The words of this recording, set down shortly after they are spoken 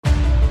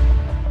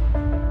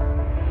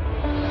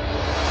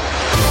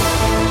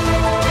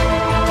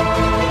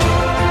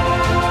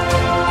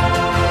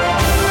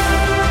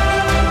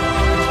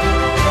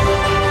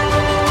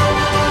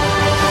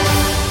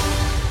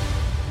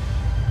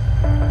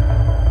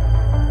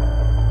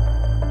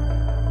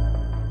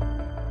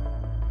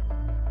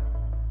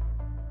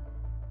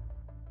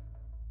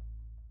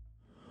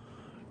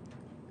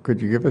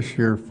could you give us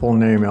your full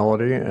name,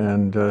 Elodie,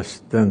 and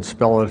then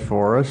spell it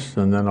for us,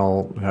 and then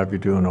I'll have you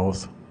do an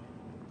oath.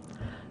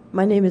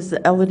 My name is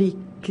Elodie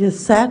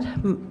Cossette,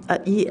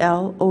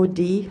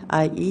 Elodie,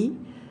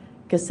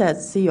 Cossette,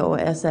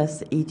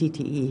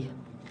 Cossette.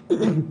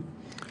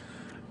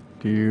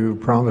 Do you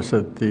promise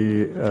that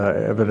the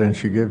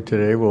evidence you give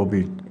today will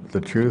be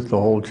the truth, the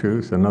whole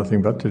truth, and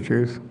nothing but the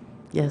truth?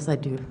 Yes, I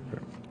do.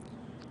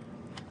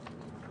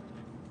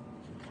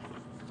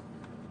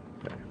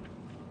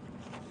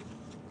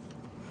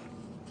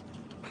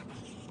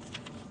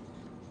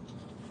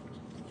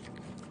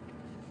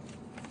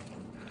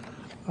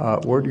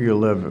 Where do you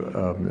live,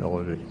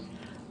 Elodie?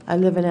 I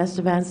live in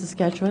Estevan,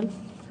 Saskatchewan.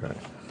 Okay.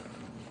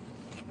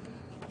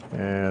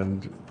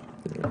 And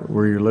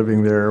were you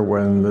living there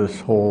when this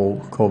whole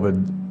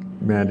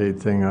COVID mandate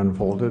thing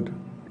unfolded?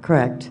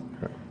 Correct.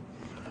 Okay.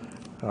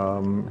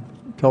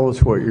 Tell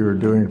us what you were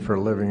doing for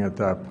a living at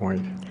that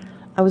point.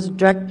 I was a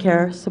direct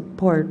care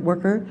support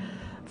worker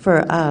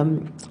for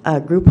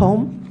a group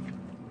home.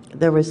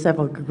 There were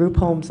several group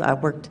homes. I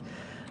worked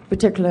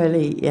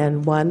particularly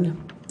in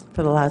one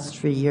for the last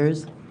 3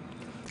 years.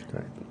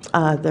 Okay.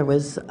 There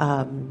was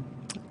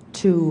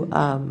two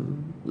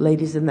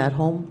ladies in that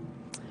home.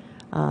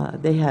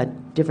 They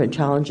had different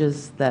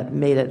challenges that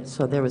made it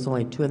so there was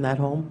only two in that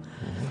home.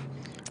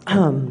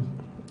 Mm-hmm.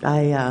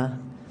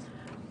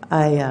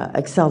 I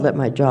excelled at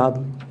my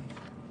job.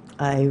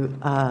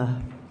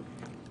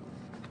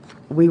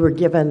 We were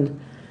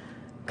given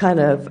kind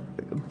of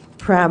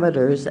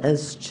parameters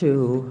as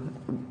to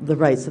the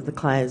rights of the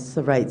clients,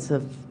 the rights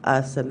of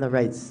us, and the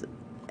rights,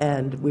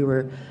 and we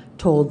were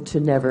told to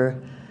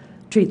never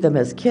treat them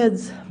as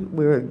kids.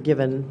 We were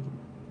given,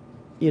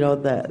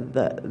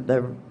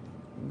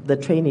 the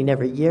training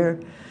every year.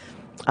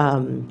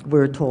 We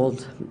were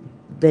told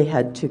they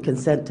had to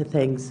consent to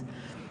things.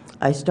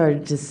 I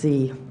started to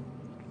see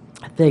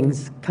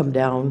things come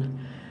down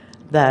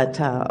that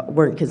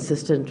weren't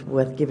consistent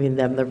with giving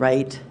them the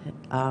right.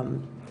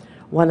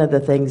 One of the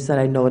things that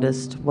I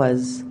noticed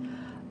was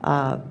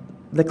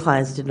the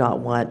clients did not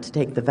want to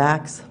take the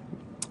vax,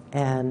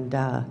 and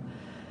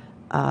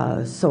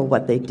so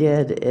what they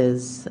did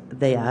is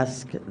they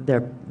asked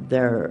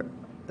their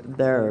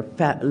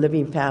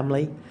living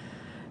family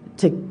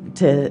to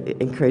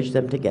encourage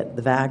them to get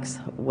the vax.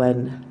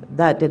 When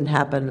that didn't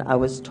happen, I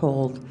was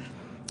told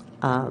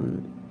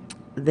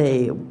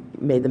they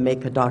made them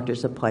make a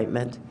doctor's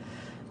appointment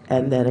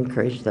and then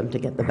encouraged them to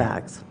get the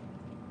vax.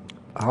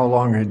 How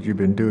long had you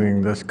been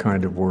doing this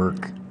kind of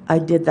work? I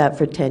did that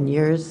for 10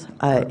 years.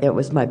 It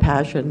was my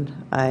passion.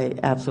 I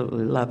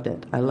absolutely loved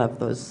it. I loved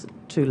those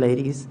two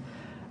ladies.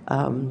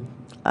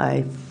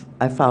 I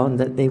found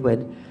that they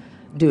would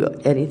do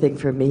anything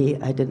for me.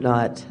 I did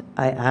not.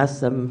 I asked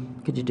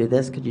them, could you do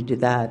this? Could you do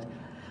that?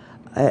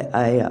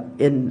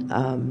 In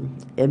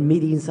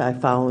meetings, I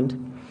found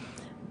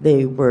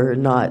they were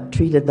not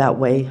treated that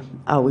way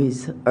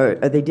always, or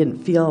they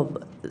didn't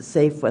feel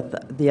safe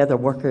with the other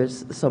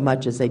workers so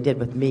much as they did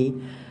with me.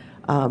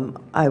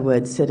 I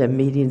would sit in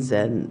meetings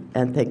and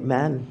think,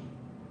 man,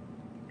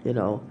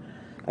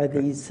 are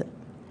these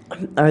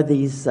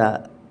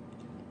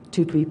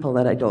two people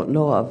that I don't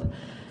know of?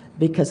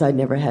 Because I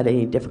never had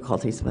any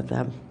difficulties with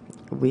them.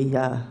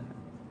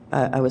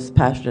 I was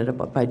passionate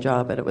about my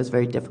job, and it was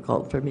very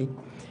difficult for me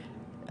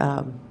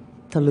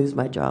to lose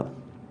my job.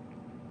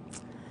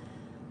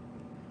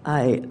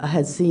 I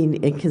had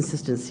seen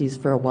inconsistencies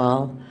for a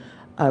while.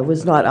 I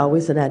was not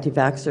always an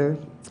anti-vaxxer,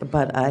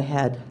 but I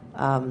had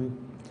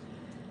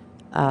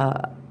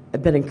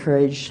been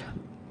encouraged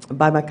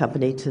by my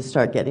company to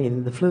start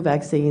getting the flu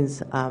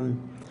vaccines.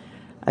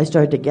 I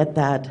started to get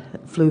that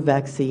flu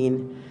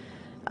vaccine.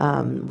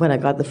 When I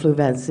got the flu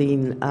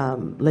vaccine,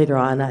 later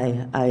on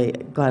I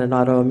got an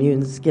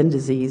autoimmune skin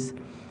disease.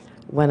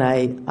 When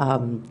I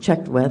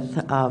checked with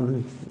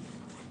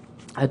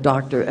a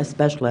doctor, a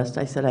specialist,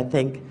 I said, I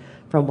think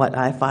from what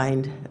I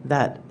find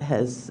that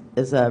is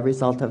a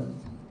result of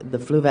the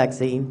flu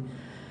vaccine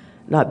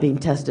not being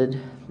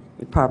tested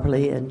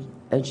properly, and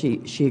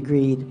she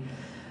agreed.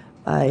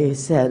 I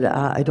said,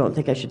 I don't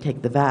think I should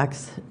take the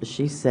vax.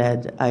 She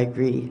said, I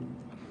agree.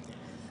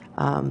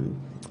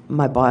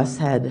 My boss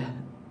had,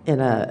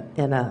 in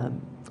a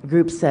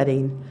group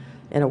setting,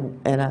 in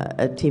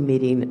a team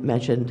meeting,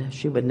 mentioned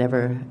she would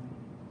never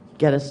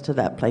get us to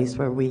that place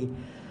where we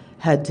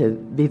had to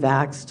be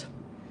vaxxed.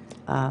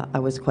 I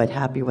was quite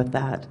happy with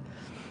that.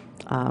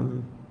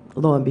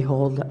 Lo and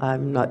behold,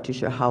 I'm not too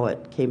sure how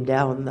it came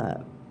down,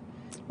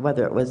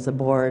 whether it was the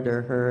board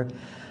or her,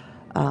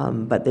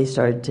 but they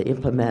started to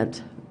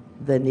implement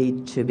the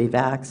need to be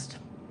vaxxed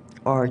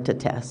or to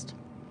test.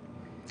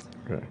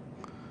 Okay.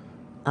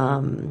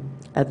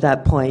 At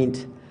that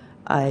point,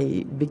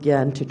 I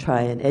began to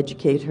try and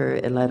educate her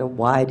and let her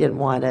why I didn't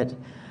want it.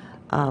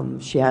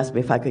 She asked me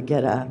if I could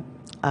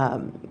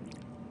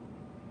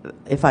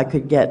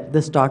get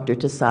this doctor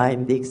to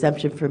sign the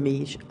exemption for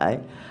me.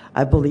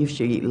 I believe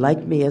she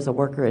liked me as a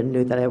worker and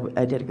knew that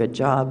I did a good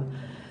job.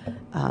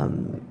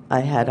 I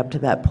had up to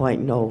that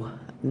point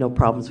no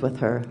problems with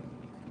her.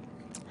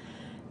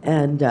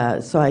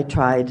 So I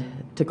tried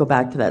to go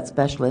back to that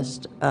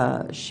specialist.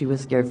 She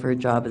was scared for her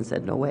job and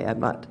said, "No way, I'm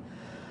not.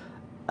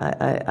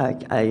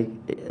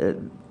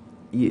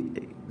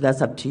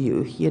 That's up to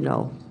you, you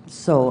know."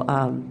 So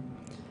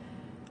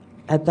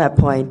at that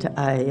point,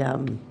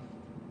 I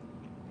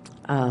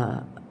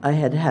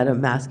had had a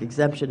mask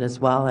exemption as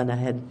well,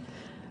 and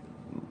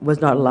was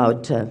not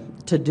allowed to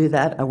do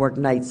that. I worked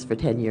nights for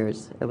 10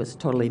 years. It was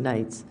totally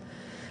nights.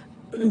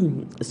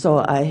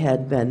 So I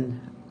had been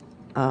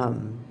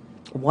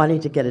wanting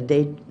to get a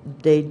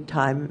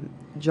daytime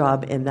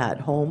job in that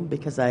home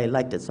because I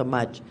liked it so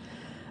much,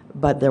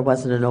 but there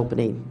wasn't an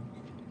opening.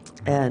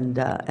 And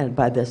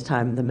by this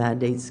time, the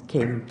mandates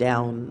came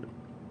down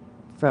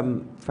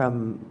from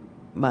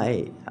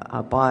my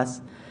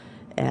boss,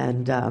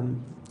 and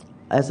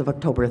as of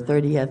October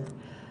 30th,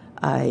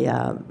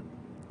 I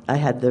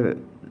had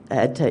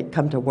to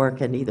come to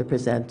work and either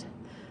present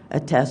a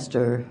test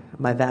or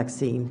my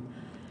vaccine.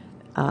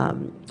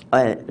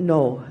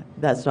 No,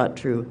 that's not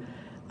true.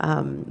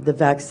 The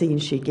vaccine,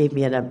 she gave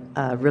me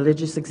a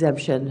religious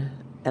exemption,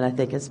 and I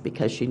think it's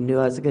because she knew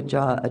I was a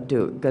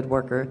good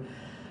worker.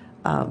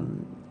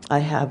 I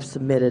have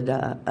submitted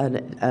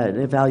an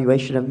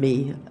evaluation of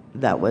me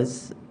that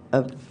was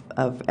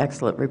of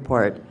excellent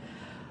report.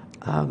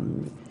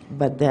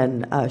 But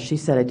then she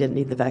said I didn't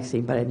need the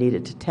vaccine, but I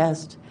needed to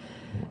test.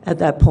 At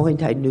that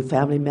point, I knew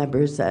family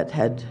members that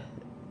had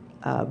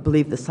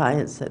believed the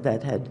science,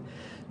 that had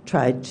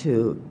tried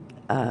to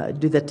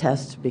do the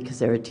test because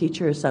they're a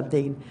teacher or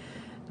something.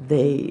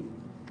 They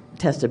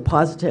tested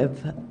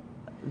positive.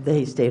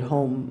 They stayed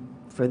home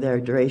for their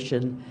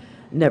duration,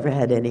 never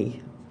had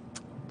any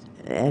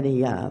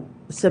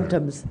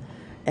symptoms,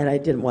 and I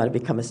didn't want to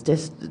become a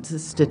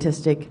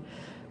statistic.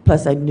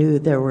 Plus, I knew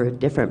there were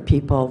different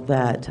people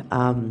that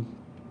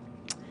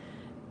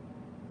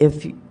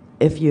if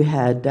you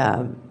had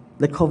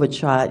the COVID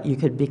shot, you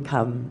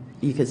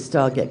could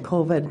still get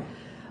COVID.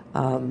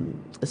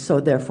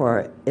 So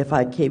therefore, if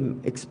I came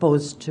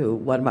exposed to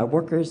one of my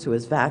workers who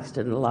was vaxxed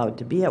and allowed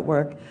to be at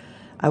work,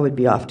 I would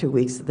be off 2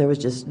 weeks. There was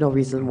just no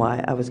reason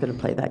why I was going to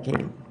play that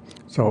game.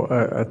 So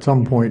at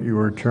some point you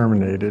were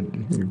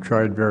terminated. You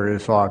tried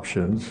various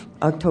options.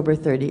 October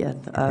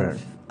 30th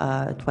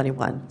of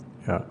 21.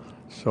 Yeah.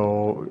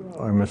 So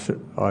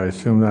I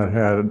assume that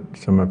had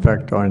some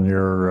effect on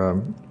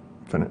your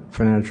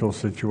financial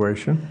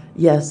situation?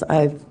 Yes,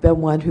 I've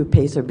been one who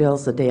pays her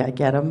bills the day I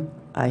get them.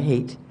 I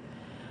hate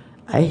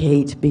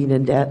being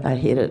in debt. I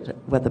hate it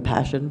with a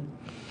passion.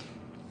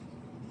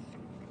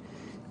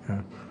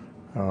 Yeah.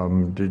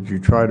 Did you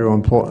try to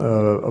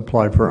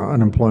apply for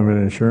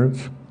unemployment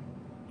insurance?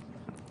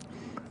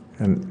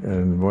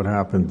 And what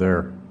happened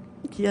there?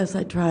 Yes,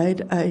 I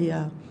tried.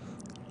 I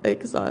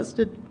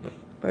exhausted.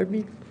 Pardon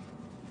me.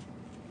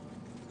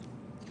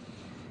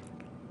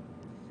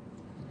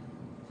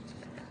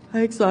 I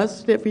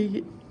exhausted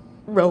every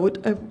road.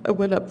 I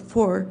went up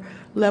 4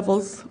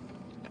 levels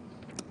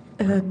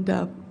and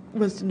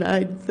was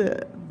denied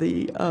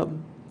the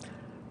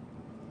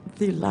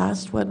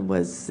last one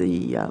was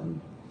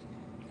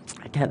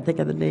I can't think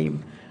of the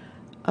name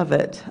of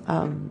it.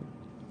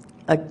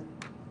 I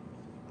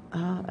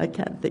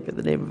can't think of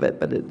the name of it,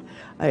 but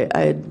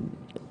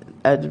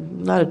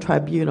not a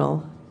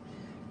tribunal.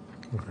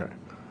 Okay.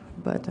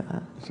 But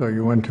so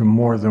you went to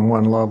more than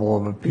one level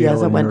of appeal,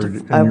 yes, and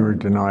you were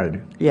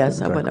denied. Yes,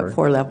 I went up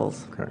 4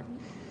 levels. Okay.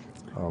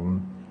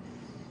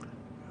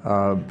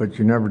 But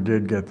you never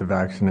did get the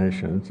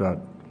vaccination, is that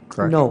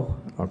correct? No.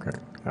 Okay.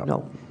 Yeah.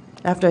 No.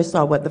 After I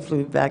saw what the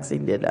flu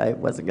vaccine did, I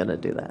wasn't going to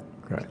do that.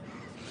 Okay.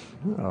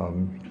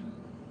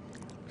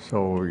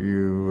 So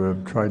you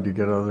tried to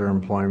get other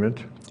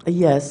employment?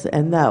 Yes,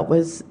 and it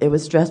was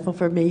stressful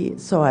for me,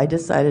 so I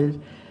decided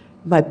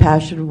my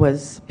passion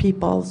was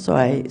people, so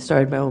I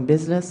started my own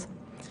business.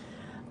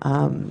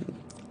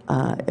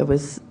 It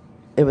was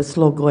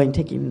slow going,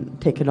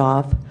 taking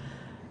off,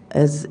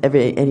 as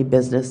any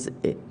business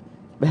it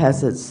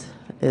has its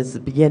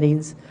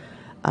beginnings.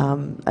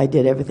 I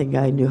did everything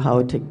I knew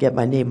how to get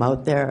my name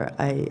out there.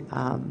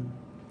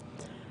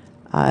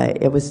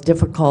 It was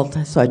difficult,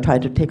 so I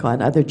tried to take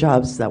on other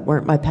jobs that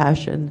weren't my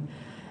passion,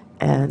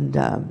 and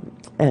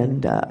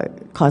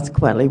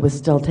consequently was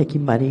still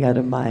taking money out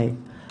of my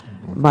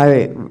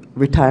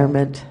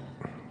retirement,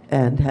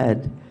 and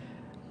had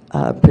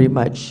pretty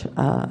much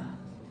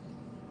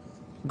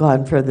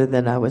gone further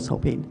than I was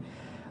hoping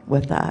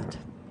with that.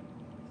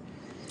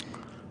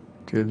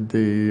 Did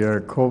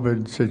the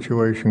COVID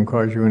situation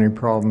cause you any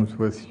problems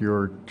with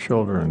your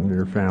children,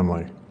 your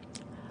family?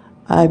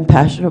 I'm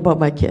passionate about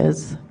my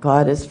kids.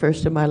 God is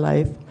first in my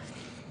life.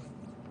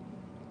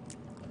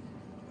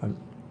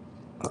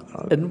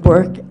 And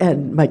work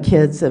and my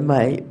kids and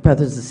my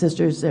brothers and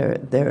sisters, they're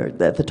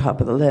at the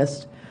top of the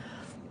list.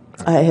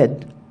 I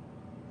had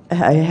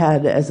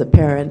as a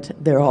parent,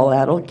 they're all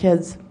adult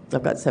kids.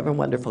 I've got 7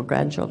 wonderful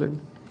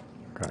grandchildren.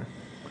 Okay.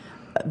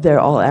 They're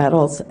all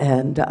adults,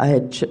 and I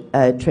had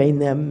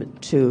trained them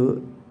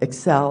to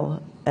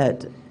excel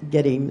at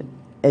getting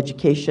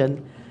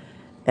education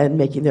and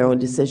making their own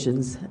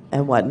decisions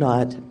and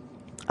whatnot.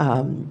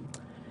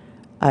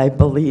 I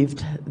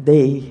believed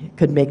they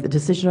could make the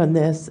decision on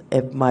this.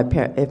 If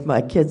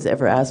my kids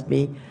ever ask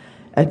me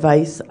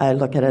advice, I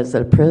look at it as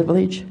a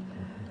privilege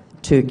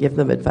to give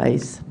them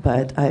advice,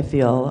 but I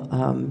feel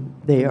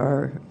they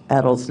are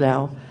adults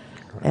now,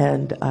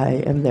 and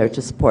I am there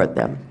to support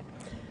them.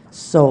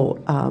 So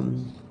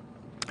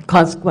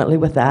consequently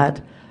with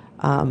that,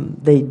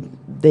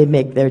 they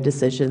make their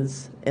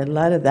decisions. In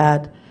light of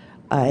that,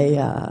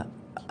 I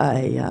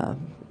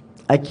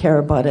care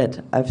about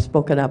it. I've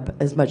spoken up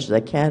as much as I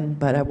can,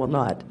 but I will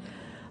not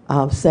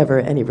sever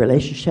any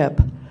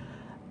relationship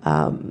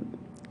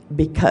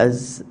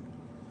because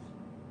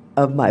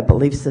of my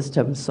belief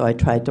system. So I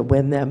tried to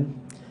win them,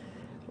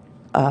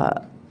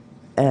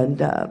 and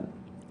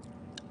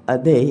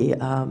they.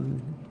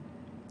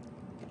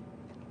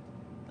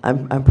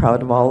 I'm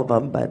proud of all of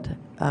them, but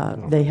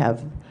they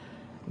have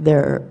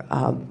their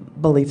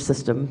belief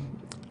system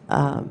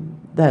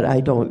that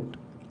I don't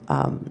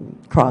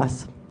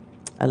cross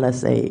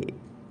unless they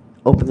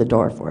open the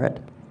door for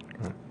it.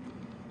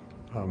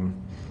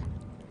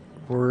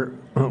 Were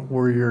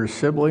your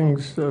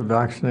siblings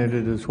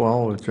vaccinated as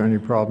well? Was there any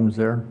problems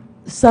there?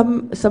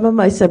 Some of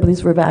my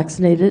siblings were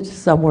vaccinated,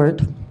 some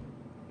weren't.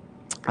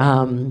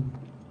 I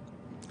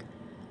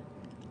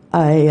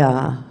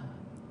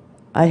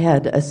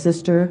had a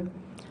sister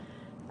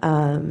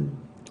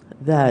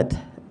that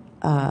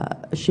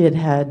she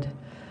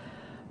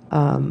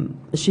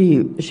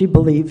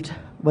believed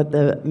what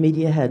the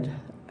media had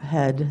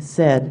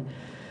said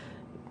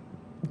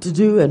to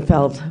do and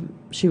felt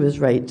she was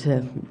right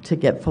to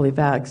get fully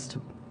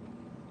vaxxed.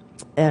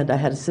 And I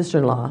had a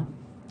sister-in-law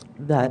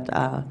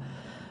that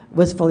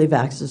was fully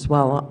vaxxed as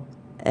well.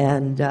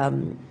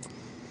 And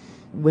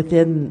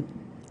within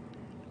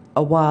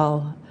a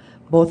while,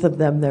 both of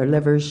them, their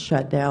livers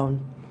shut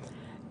down.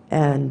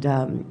 And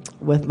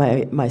with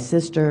my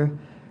sister,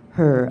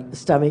 her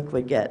stomach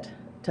would get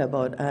to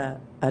about a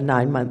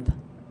 9-month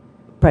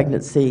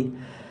pregnancy.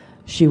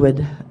 She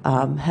would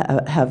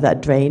have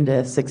that drained,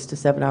 a 6 to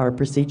 7 hour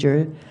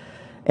procedure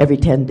every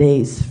 10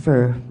 days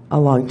for a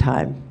long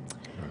time.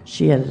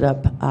 She ended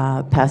up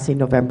passing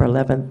November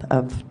 11th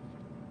of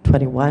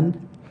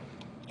 21.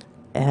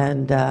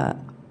 And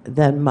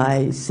then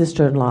my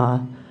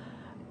sister-in-law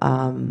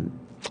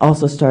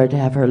also started to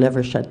have her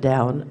liver shut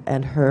down,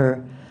 and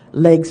her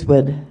legs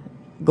would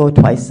go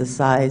twice the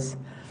size.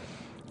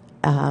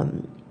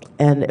 And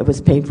it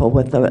was painful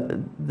with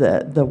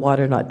the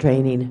water not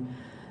draining.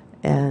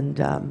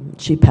 And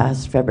she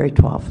passed February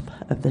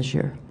 12th of this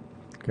year.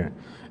 Okay.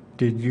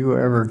 Did you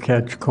ever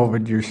catch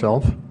COVID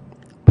yourself?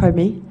 Pardon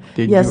me?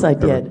 Yes, I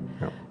did.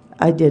 Yeah.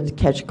 I did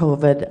catch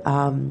COVID.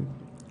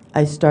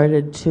 I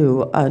started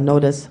to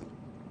notice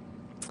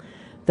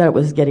that it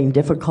was getting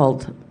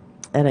difficult,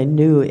 and I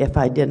knew if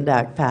I didn't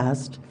act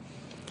fast,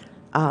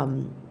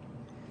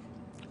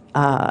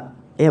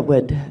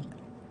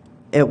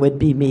 it would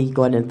be me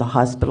going into the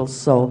hospital.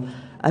 So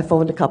I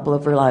phoned a couple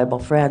of reliable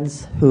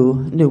friends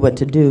who knew what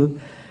to do.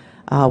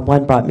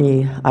 One brought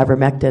me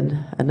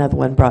ivermectin. Another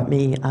one got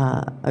me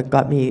an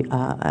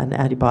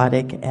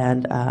antibiotic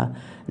and a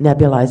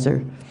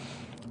nebulizer.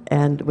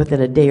 And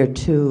within a day or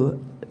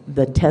two,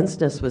 the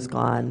tenseness was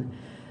gone,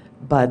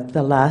 but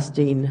the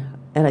lasting,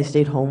 and I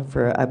stayed home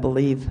for, I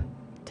believe,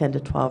 10 to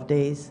 12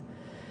 days.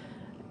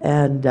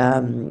 And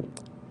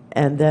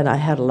then I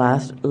had a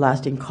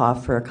lasting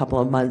cough for a couple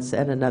of months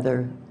and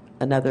another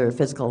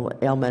physical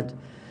ailment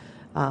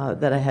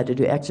that I had to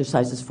do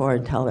exercises for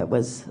until it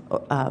was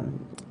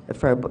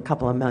for a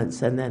couple of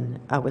months, and then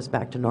I was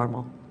back to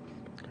normal.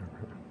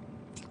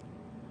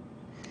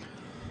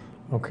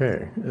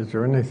 Okay. Is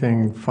there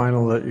anything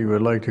final that you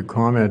would like to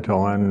comment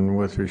on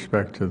with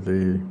respect to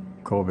the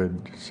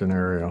COVID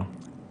scenario?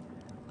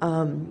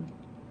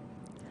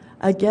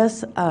 I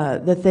guess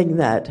the thing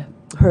that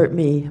hurt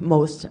me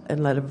most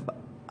in light of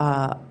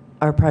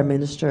our Prime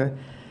Minister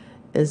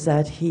is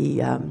that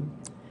he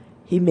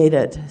made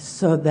it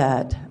so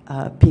that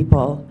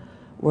people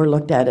were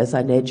looked at as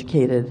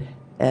uneducated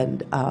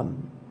and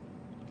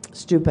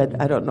stupid.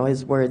 I don't know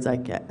his words. I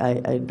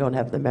don't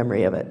have the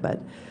memory of it,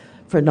 but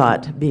for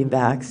not being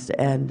vaxxed,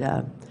 and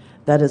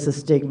that is a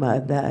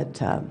stigma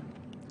that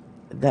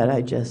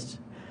I just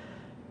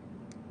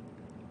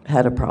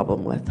had a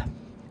problem with.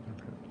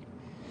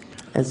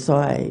 And so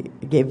I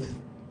gave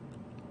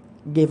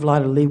a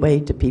lot of leeway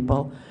to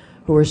people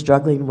who were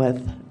struggling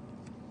with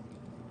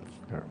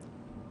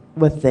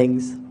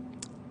things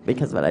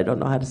because of it. I don't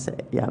know how to say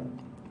it. Yeah.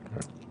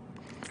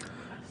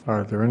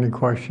 Are there any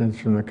questions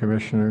from the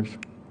commissioners?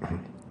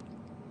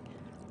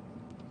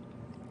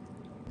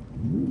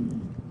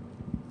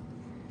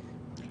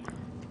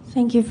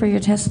 Thank you for your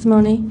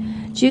testimony.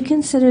 Do you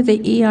consider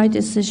the EI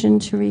decision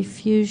to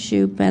refuse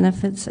you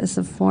benefits as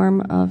a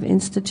form of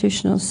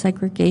institutional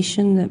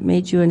segregation that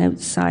made you an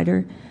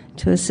outsider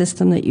to a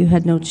system that you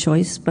had no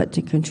choice but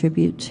to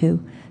contribute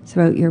to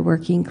throughout your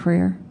working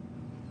career?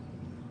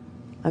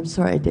 I'm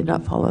sorry, I did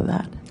not follow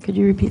that. Could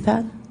you repeat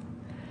that?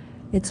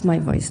 It's my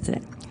voice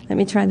today. Let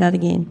me try that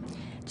again.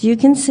 Do you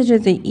consider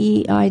the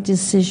EI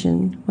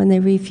decision, when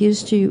they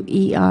refused you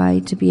EI,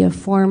 to be a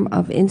form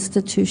of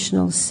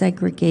institutional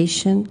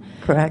segregation?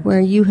 Correct. Where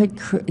you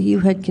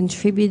had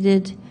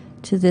contributed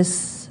to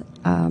this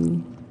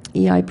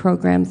EI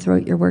program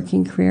throughout your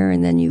working career,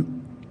 and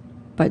then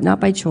but not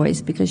by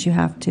choice because you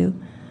have to,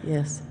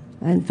 Yes.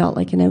 and felt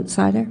like an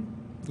outsider?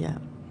 Yeah.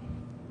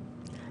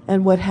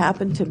 And what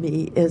happened to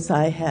me is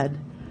I had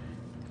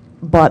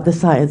bought the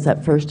science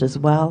at first as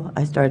well.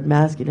 I started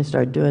masking. I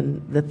started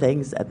doing the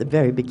things at the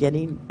very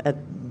beginning,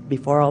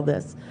 before all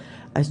this.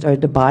 I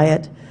started to buy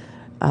it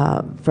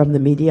from the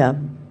media.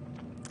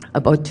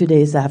 About 2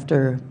 days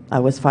after I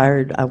was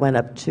fired, I went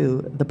up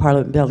to the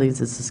Parliament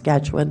buildings in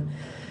Saskatchewan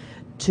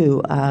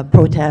to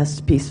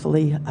protest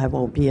peacefully. I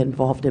won't be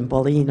involved in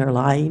bullying or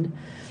lying.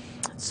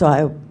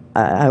 So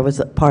I was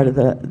a part of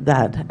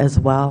that as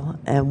well.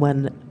 And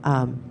when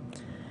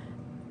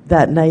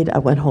that night I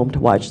went home to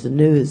watch the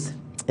news,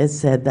 it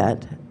said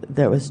that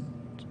there was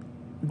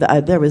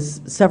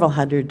several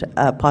hundred,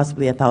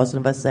 possibly 1,000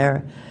 of us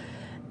there,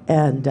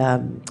 and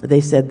they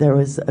said there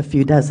was a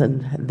few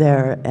dozen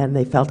there, and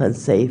they felt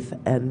unsafe,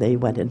 and they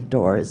went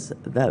indoors.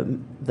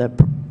 The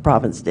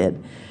province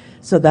did.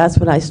 So that's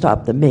when I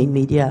stopped the main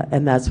media,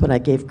 and that's when I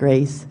gave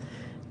grace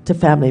to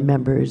family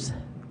members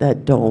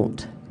that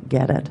don't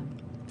get it.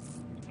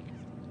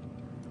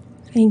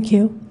 Thank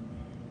you.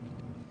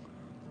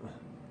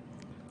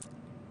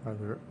 Are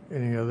there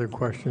any other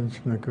questions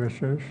from the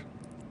commissioners?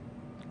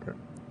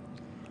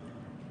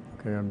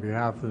 Okay, on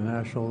behalf of the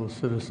National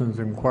Citizens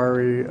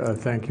Inquiry,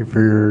 thank you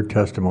for your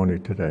testimony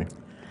today.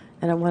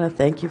 And I want to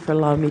thank you for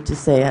allowing me to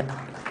say it.